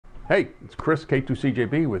Hey, it's Chris,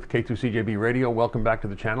 K2CJB with K2CJB Radio. Welcome back to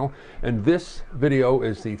the channel. And this video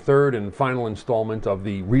is the third and final installment of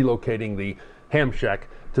the relocating the ham shack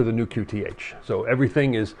to the new QTH. So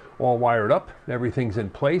everything is all wired up, everything's in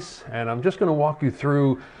place, and I'm just going to walk you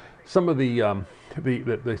through some of the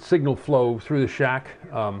signal flow through the shack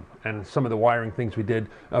and some of the wiring things we did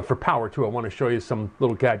for power too. I want to show you some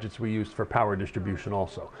little gadgets we used for power distribution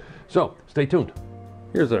also. So stay tuned.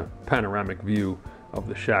 Here's a panoramic view of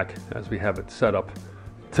the shack as we have it set up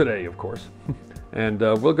today, of course. And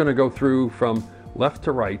we're going to go through from left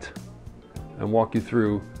to right and walk you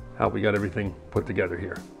through how we got everything put together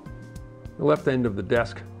here. The left end of the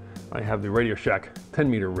desk, I have the Radio Shack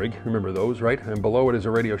 10-meter rig. Remember those, right? And below it is a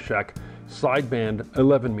Radio Shack sideband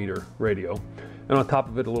 11-meter radio. And on top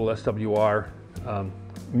of it, a little SWR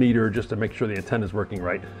meter just to make sure the antenna is working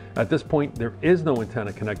right. At this point, there is no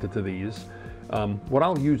antenna connected to these. What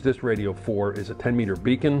I'll use this radio for is a 10-meter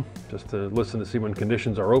beacon, just to listen to see when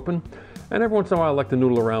conditions are open. And every once in a while I like to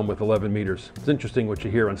noodle around with 11 meters. It's interesting what you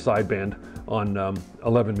hear on sideband on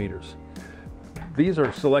 11 meters. These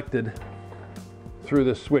are selected through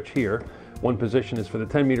this switch here. One position is for the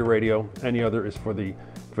 10-meter radio, and the other is for the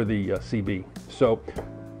CB. So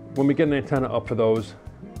when we get an antenna up for those,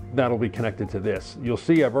 that'll be connected to this. You'll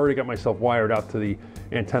see I've already got myself wired out to the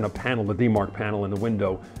antenna panel, the demarc panel in the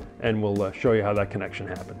window, and we'll show you how that connection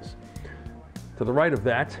happens. To the right of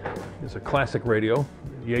that is a classic radio,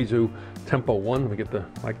 Yaesu Tempo 1. We get the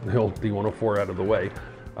old D104 out of the way.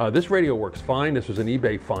 This radio works fine. This was an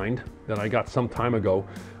eBay find that I got some time ago.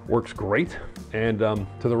 Works great. And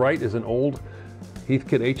to the right is an old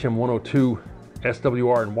Heathkit HM102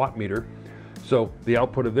 SWR and watt meter. So the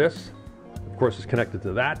output of this, of course, is connected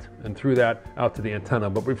to that, and through that out to the antenna.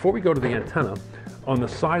 But before we go to the antenna, on the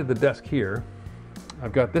side of the desk here,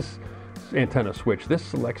 I've got this antenna switch. This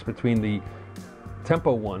selects between the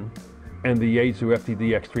Tempo 1 and the Yaesu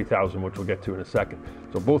FTDX 3000, which we'll get to in a second.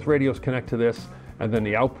 So both radios connect to this, and then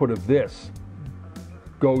the output of this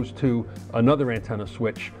goes to another antenna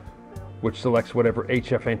switch, which selects whatever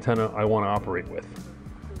HF antenna I want to operate with.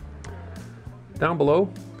 Down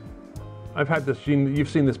below, I've had this, you've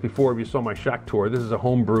seen this before if you saw my shack tour. This is a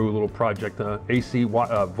homebrew little project, AC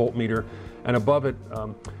voltmeter, and above it,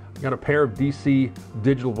 got a pair of DC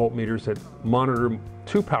digital voltmeters that monitor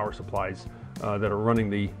two power supplies that are running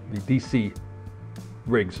the DC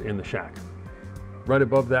rigs in the shack. Right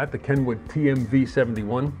above that, the Kenwood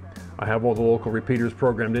TMV71. I have all the local repeaters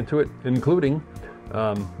programmed into it, including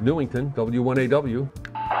Newington W1AW.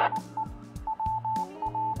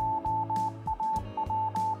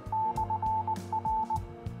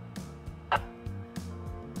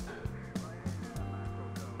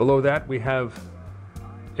 Below that, we have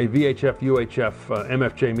a VHF UHF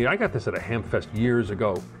MFJ meter. I got this at a Hamfest years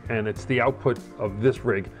ago, and it's the output of this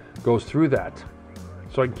rig goes through that,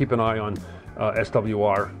 so I can keep an eye on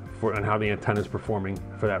SWR and how the antenna is performing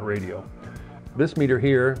for that radio. This meter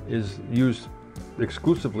here is used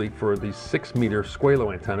exclusively for the 6-meter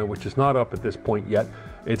Squalo antenna, which is not up at this point yet.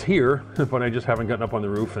 It's here, but I just haven't gotten up on the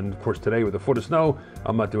roof, and of course today with a foot of snow,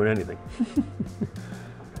 I'm not doing anything.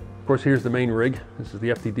 Of course, here's the main rig. This is the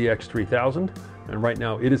FTDX 3000, and right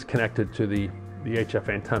now it is connected to the HF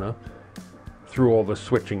antenna through all the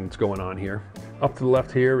switching that's going on here. Up to the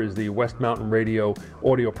left here is the West Mountain Radio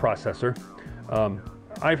audio processor.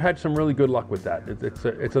 I've had some really good luck with that.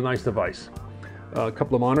 It's a nice device. A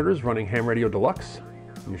couple of monitors running Ham Radio Deluxe.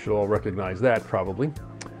 You should all recognize that probably.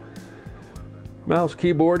 Mouse,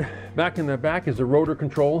 keyboard. Back in the back is the rotor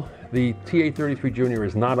control. The TA33 Junior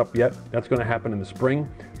is not up yet. That's going to happen in the spring,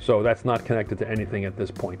 so that's not connected to anything at this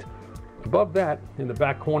point. Above that, in the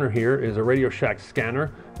back corner here, is a Radio Shack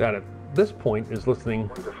scanner that at this point is listening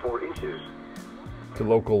to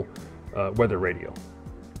local weather radio.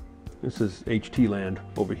 This is HT land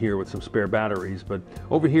over here with some spare batteries, but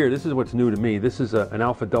over here, this is what's new to me. This is an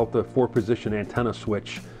Alpha Delta 4-position antenna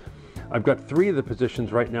switch. I've got 3 of the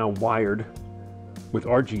positions right now wired with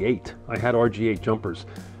RG8. I had RG8 jumpers,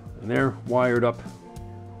 and they're wired up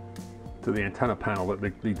to the antenna panel,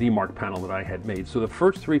 the demarc panel that I had made. So the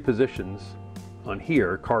first 3 positions on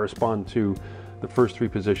here correspond to the first 3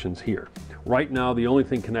 positions here. Right now, the only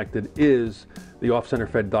thing connected is the off-center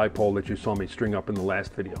fed dipole that you saw me string up in the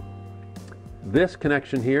last video. This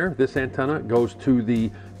connection here, this antenna, goes to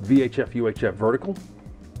the VHF UHF vertical.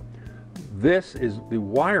 This is the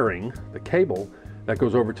wiring, the cable, that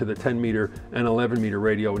goes over to the 10-meter and 11-meter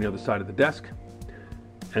radio on the other side of the desk.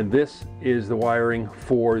 And this is the wiring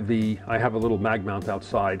for I have a little mag mount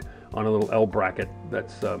outside on a little L bracket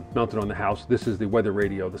that's mounted on the house. This is the weather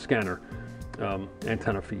radio, the scanner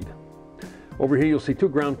antenna feed. Over here you'll see 2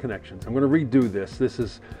 ground connections. I'm going to redo this. This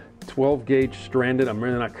is 12 gauge stranded. I'm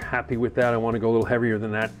really not happy with that. I want to go a little heavier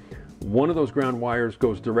than that. One of those ground wires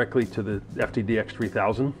goes directly to the FTDX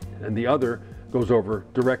 3000 and the other goes over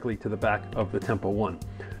directly to the back of the Tempo 1.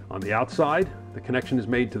 On the outside, the connection is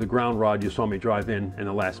made to the ground rod you saw me drive in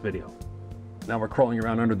the last video. Now we're crawling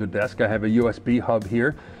around under the desk. I have a USB hub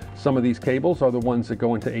here. Some of these cables are the ones that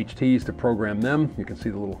go into HTs to program them. You can see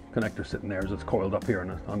the little connector sitting there as it's coiled up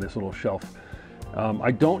here on this little shelf.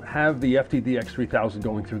 I don't have the FTDX 3000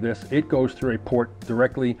 going through this. It goes through a port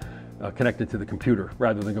directly connected to the computer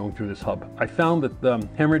rather than going through this hub. I found that the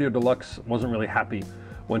Ham Radio Deluxe wasn't really happy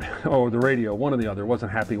when, or the radio, one or the other,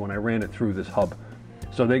 wasn't happy when I ran it through this hub.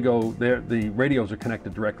 So they go there, the radios are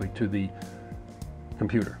connected directly to the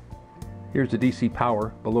computer. Here's the DC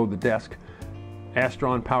power below the desk.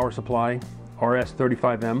 Astron power supply,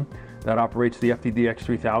 RS35M, that operates the FTDX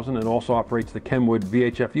 3000 and also operates the Kenwood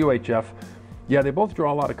VHF UHF. Yeah, they both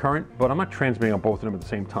draw a lot of current, but I'm not transmitting on both of them at the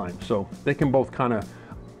same time. So they can both kind of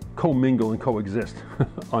commingle and coexist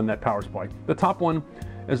on that power supply. The top one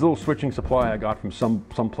is a little switching supply I got from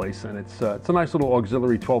someplace, and it's a nice little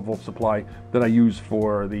auxiliary 12-volt supply that I use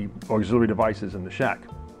for the auxiliary devices in the shack.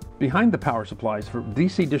 Behind the power supplies for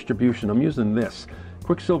DC distribution, I'm using this.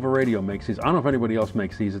 Quicksilver Radio makes these. I don't know if anybody else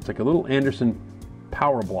makes these. It's like a little Anderson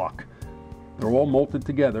power block. They're all bolted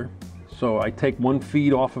together. So I take one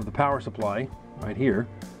feed off of the power supply right here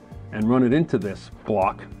and run it into this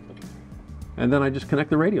block. And then I just connect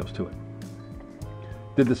the radios to it.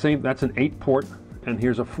 Did the same, that's an 8-port, and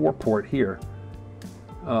here's a 4-port here.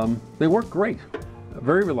 They work great,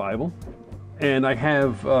 very reliable. And I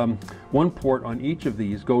have one port on each of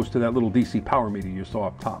these goes to that little DC power meter you saw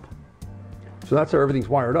up top. So that's how everything's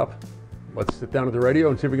wired up. Let's sit down at the radio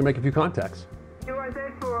and see if we can make a few contacts.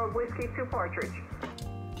 URZ for Whiskey 2 Partridge.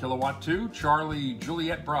 Kilowatt 2, Charlie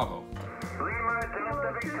Juliet Bravo. Lima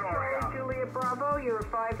Delta Victoria. Juliet Bravo, you're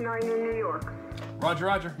 5'9" in New York. Roger,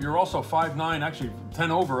 roger. You're also 5'9", actually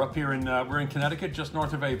 10 over up here in, we're in Connecticut, just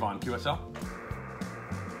north of Avon, QSL.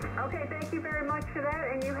 Okay, thank you very much for that,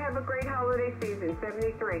 and you have a great holiday season,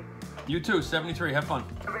 73. You too, 73, have fun.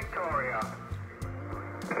 Victoria.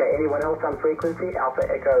 Okay, anyone else on frequency? Alpha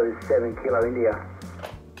Echo 7 Kilo India.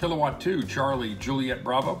 Kilowatt 2, Charlie Juliet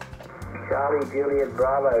Bravo. Charlie Juliet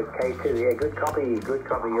Bravo K2. Yeah, good copy,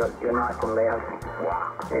 You're nice and loud.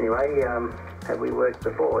 Anyway, have we worked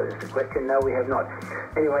before? Is the question. No, we have not.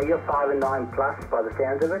 Anyway, you're 5 and 9 plus by the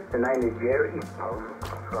sounds of it. The name is Jerry.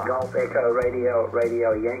 Golf Echo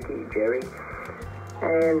Radio Yankee, Jerry.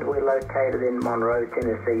 And we're located in Monroe,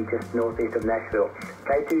 Tennessee, just northeast of Nashville.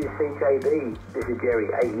 K2CJB, this is Jerry,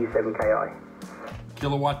 8U7KI.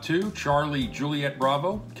 Kilowatt 2, Charlie Juliet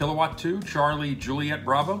Bravo. Kilowatt 2, Charlie Juliet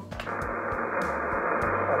Bravo. Kilo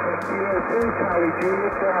 2, Charlie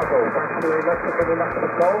Juliet Bravo. Thank you very much for coming back to the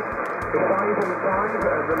call. The 5 and 5,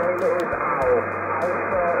 the name is Owl.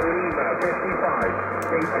 Alpha Lima 55.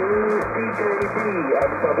 K2CJB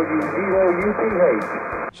and W0UTH.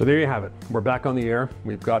 So there you have it. We're back on the air.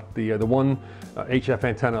 We've got the one HF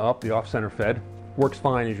antenna up, the off-center fed. Works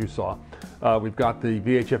fine, as you saw. We've got the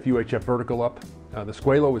VHF UHF vertical up. The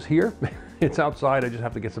Squalo is here. It's outside. I just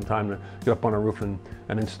have to get some time to get up on our roof and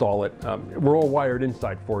install it. We're all wired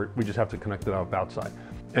inside for it. We just have to connect it up outside.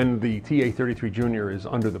 And the TA33 Junior is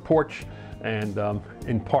under the porch and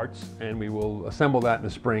in parts, and we will assemble that in the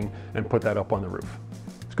spring and put that up on the roof.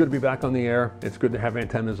 It's good to be back on the air. It's good to have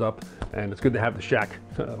antennas up, and it's good to have the shack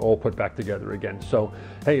all put back together again. So,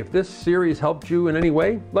 hey, if this series helped you in any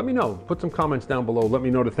way, let me know. Put some comments down below. Let me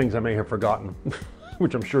know the things I may have forgotten,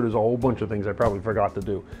 which I'm sure there's a whole bunch of things I probably forgot to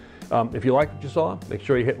do. If you liked what you saw, make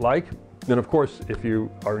sure you hit like. And of course, if you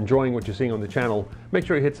are enjoying what you're seeing on the channel, make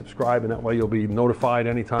sure you hit subscribe, and that way you'll be notified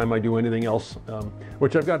anytime I do anything else,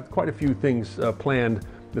 which I've got quite a few things planned.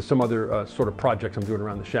 There's some other sort of projects I'm doing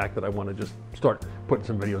around the shack that I want to just start putting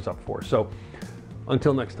some videos up for. So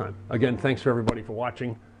until next time, again, thanks for everybody for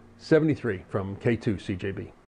watching. 73 from K2CJB.